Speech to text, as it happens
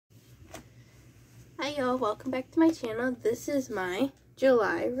Hi y'all, welcome back to my channel. This is my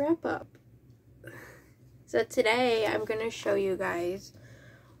July wrap-up. So today I'm going to show you guys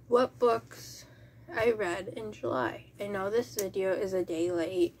what books I read in July. I know this video is a day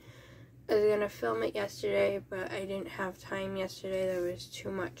late. I was going to film it yesterday, but I didn't have time yesterday. There was too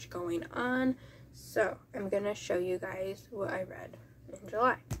much going on. So I'm going to show you guys what I read in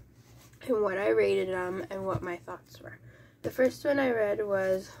July and what I rated them and what my thoughts were. The first one I read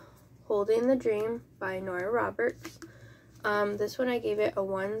was Holding the Dream by Nora Roberts. This one I gave it a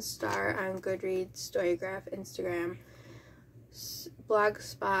 1 star on Goodreads, Storygraph, Instagram,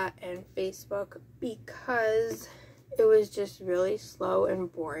 Blogspot, and Facebook because it was just really slow and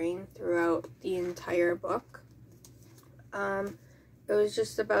boring throughout the entire book. It was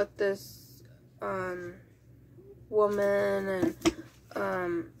just about this woman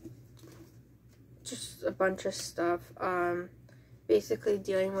and just a bunch of stuff. Basically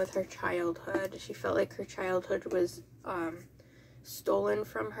dealing with her childhood. She felt like her childhood was stolen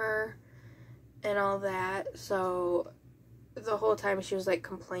from her and all that, so the whole time she was like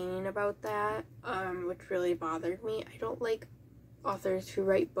complaining about that, which really bothered me. I don't like authors who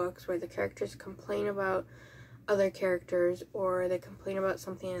write books where the characters complain about other characters or they complain about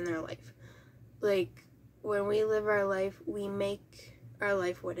something in their life. Like, when we live our life, we make our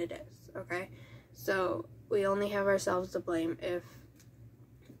life what it is, okay? So we only have ourselves to blame if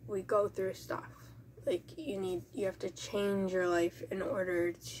we go through stuff. Like, you have to change your life in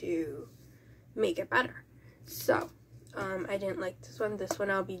order to make it better. So I didn't like this one. This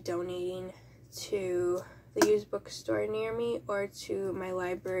one I'll be donating to the used bookstore near me or to my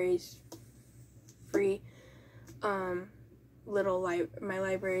library's free little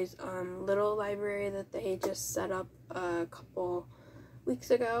library that they just set up a couple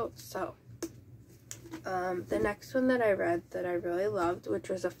weeks ago. So the next one that I read that I really loved, which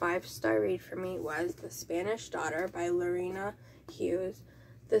was a 5-star read for me, was The Spanish Daughter by Lorena Hughes.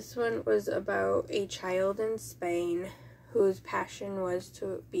 This one was about a child in Spain whose passion was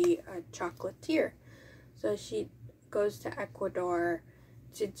to be a chocolatier. So she goes to Ecuador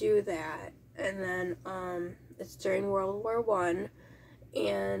to do that, and then it's during World War I,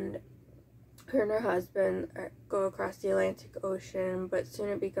 and her and her husband go across the Atlantic Ocean, but soon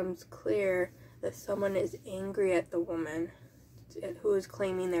it becomes clear that someone is angry at the woman who is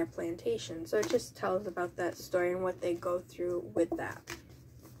claiming their plantation. So it just tells about that story and what they go through with that.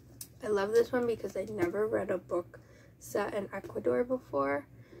 I love this one because I never read a book set in Ecuador before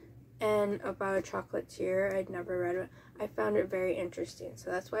and about a chocolatier. I'd never read it. I found it very interesting, so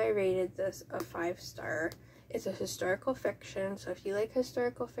that's why I rated this a 5-star. It's a historical fiction, so if you like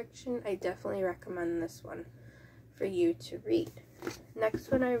historical fiction, I definitely recommend this one for you to read.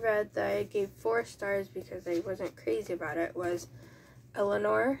 Next one I read that I gave 4 stars because I wasn't crazy about it was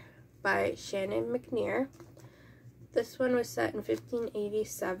Elinor by Shannon McNear. This one was set in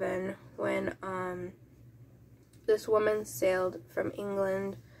 1587 when this woman sailed from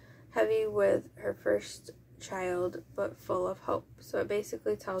England heavy with her first child but full of hope. So it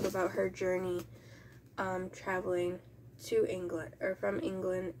basically tells about her journey traveling to England, or from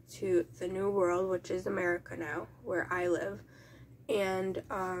England to the New World, which is America now, where I live. And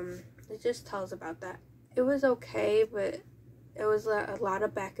it just tells about that. It was okay, but it was a lot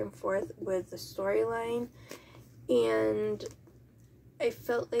of back and forth with the storyline, and I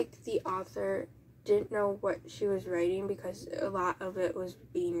felt like the author didn't know what she was writing because a lot of it was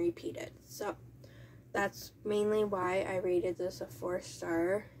being repeated. So that's mainly why I rated this a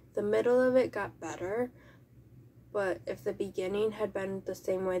 4-star. The middle of it got better, but if the beginning had been the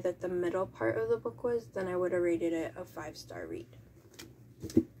same way that the middle part of the book was, then I would have rated it a 5-star read.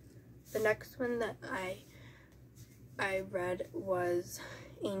 The next one that I read was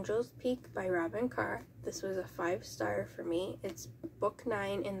Angel's Peak by Robin Carr. This was a 5-star for me. It's book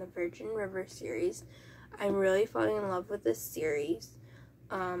 9 in the Virgin River series. I'm really falling in love with this series.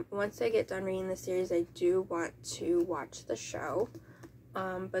 Once I get done reading the series, I do want to watch the show.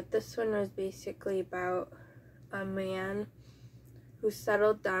 But this one was basically about a man who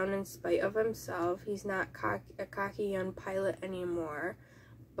settled down in spite of himself. He's not a cocky young pilot anymore,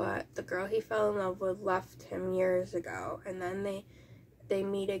 but the girl he fell in love with left him years ago, and then they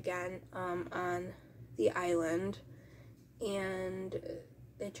meet again on the island, and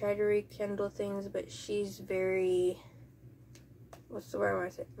they try to rekindle things, but she's very, what's the word I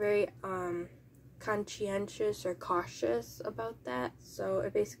want to say, very conscientious or cautious about that. So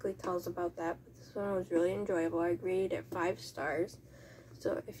it basically tells about that, but this one was really enjoyable. I rated it 5 stars.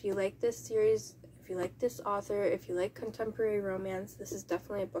 So if you like this series, if you like this author, if you like contemporary romance, this is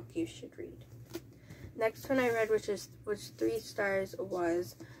definitely a book you should read. Next one I read, which 3 stars,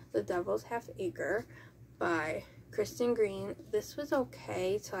 was The Devil's Half Acre by Kristen Green. This was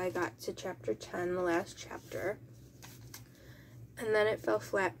okay till I got to chapter 10, the last chapter. And then it fell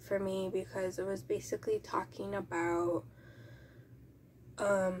flat for me because it was basically talking about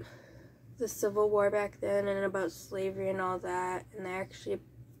the Civil War back then and about slavery and all that. And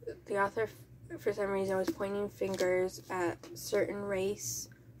the author, for some reason, was pointing fingers at certain race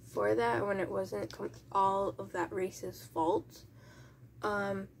for that when it wasn't all of that race's fault.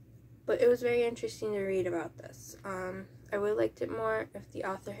 But it was very interesting to read about this. I would have liked it more if the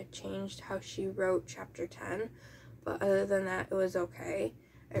author had changed how she wrote chapter 10. But other than that, it was okay.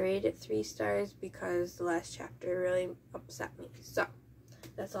 I rated it 3 stars because the last chapter really upset me. So,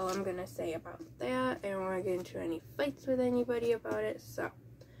 that's all I'm going to say about that. I don't want to get into any fights with anybody about it. So,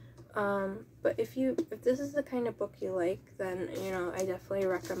 but if this is the kind of book you like, then, I definitely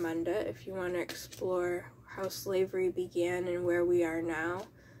recommend it. If you want to explore how slavery began and where we are now,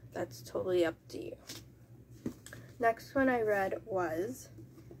 that's totally up to you. Next one I read was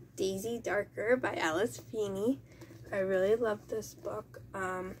Daisy Darker by Alice Feeney. I really loved this book.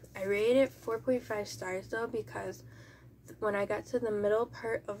 I rated it 4.5 stars though because when I got to the middle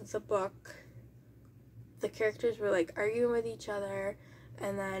part of the book, the characters were like arguing with each other,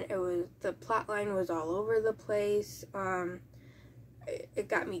 and then the plot line was all over the place. It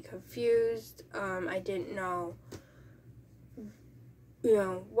got me confused. I didn't know,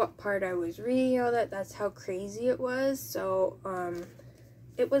 what part I was reading, all that. That's how crazy it was. So,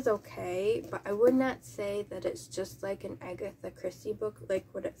 it was okay, but I would not say that it's just like an Agatha Christie book, like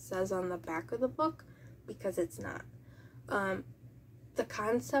what it says on the back of the book, because it's not. The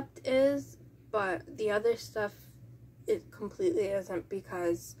concept is, but the other stuff, it completely isn't,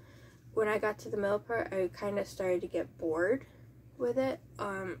 because when I got to the middle part, I kind of started to get bored with it,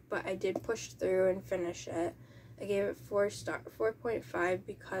 but I did push through and finish it. I gave it 4.5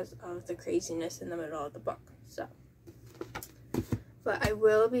 because of the craziness in the middle of the book, so. But I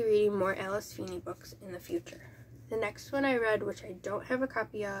will be reading more Alice Feeney books in the future. The next one I read, which I don't have a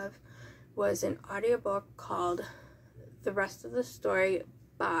copy of, was an audiobook called The Rest of the Story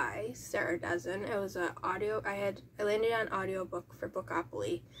by Sarah Dessen. It was I landed on audiobook for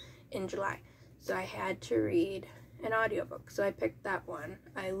Bookopoly in July, so I had to read an audiobook, so I picked that one.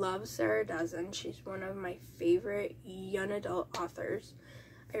 I love Sarah Dessen. She's one of my favorite young adult authors.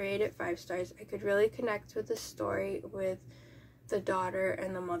 I rated it 5 stars. I could really connect with the story with the daughter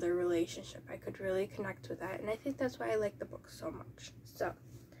and the mother relationship. I could really connect with that, and I think that's why I like the book so much. So,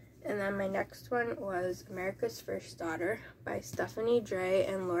 and then my next one was America's First Daughter by Stephanie Dray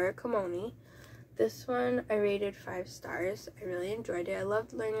and Laura Camoni. This one I rated 5 stars. I really enjoyed it. I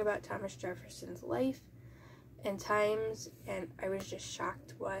loved learning about Thomas Jefferson's life and times, and I was just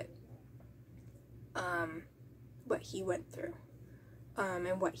shocked what he went through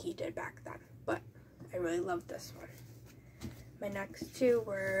and what he did back then. But I really loved this one. My next 2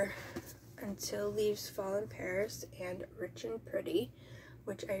 were Until Leaves Fall in Paris and Rich and Pretty,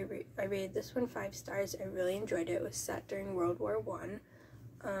 which I rated this one 5 stars. I really enjoyed it. It was set during World War I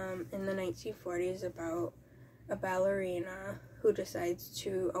in the 1940s about a ballerina who decides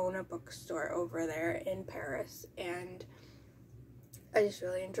to own a bookstore over there in Paris, and I just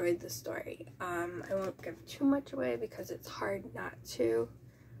really enjoyed the story. I won't give too much away because it's hard not to,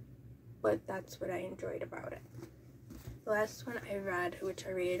 but that's what I enjoyed about it. The last one I read, which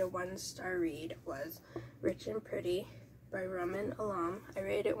I rated a 1-star read, was Rich and Pretty by Ramin Alam. I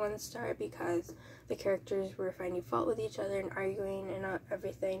rated it 1 star because the characters were finding fault with each other and arguing and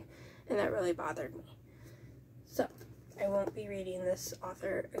everything, and that really bothered me. So, I won't be reading this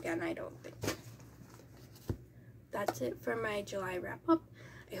author again, I don't think. That's it for my July wrap-up.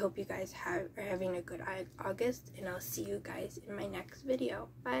 I hope you guys are having a good August, and I'll see you guys in my next video.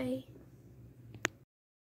 Bye!